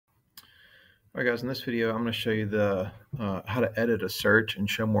All right, guys, in this video, I'm going to show you how to edit a search and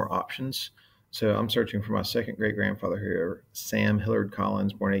show more options. So I'm searching for my second great-grandfather here, Sam Hillard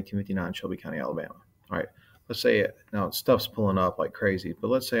Collins, born 1859, Shelby County, Alabama. All right, let's say now stuff's pulling up like crazy, but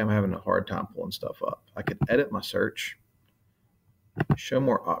let's say I'm having a hard time pulling stuff up. I could edit my search, show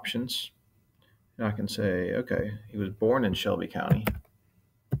more options, and I can say, okay, he was born in Shelby County,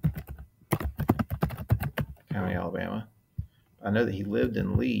 Alabama. I know that he lived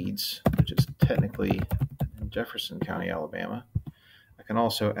in Leeds, which is technically in Jefferson County, Alabama. I can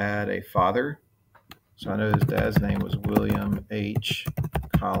also add a father. So I know his dad's name was William H.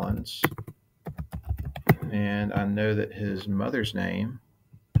 Collins. And I know that his mother's name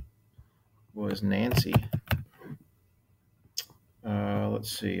was Nancy.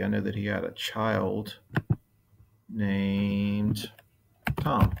 Let's see. I know that he had a child named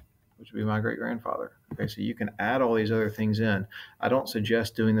Tom, which would be my great-grandfather. Okay, so you can add all these other things in. I don't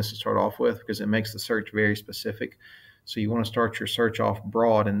suggest doing this to start off with because it makes the search very specific. So you want to start your search off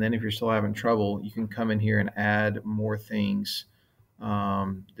broad, and then if you're still having trouble, you can come in here and add more things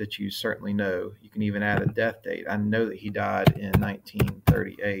that you certainly know. You can even add a death date. I know that he died in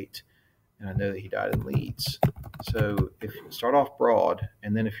 1938, and I know that he died in Leeds. So if you start off broad,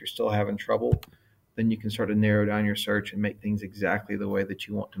 and then if you're still having trouble, then you can start to narrow down your search and make things exactly the way that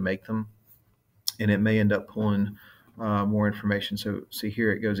you want to make them. And it may end up pulling more information. So see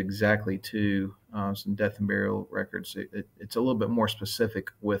here, it goes exactly to some death and burial records. It's a little bit more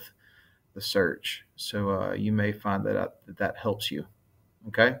specific with the search. So you may find that helps you.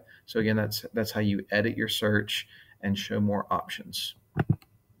 Okay. So again, that's how you edit your search and show more options.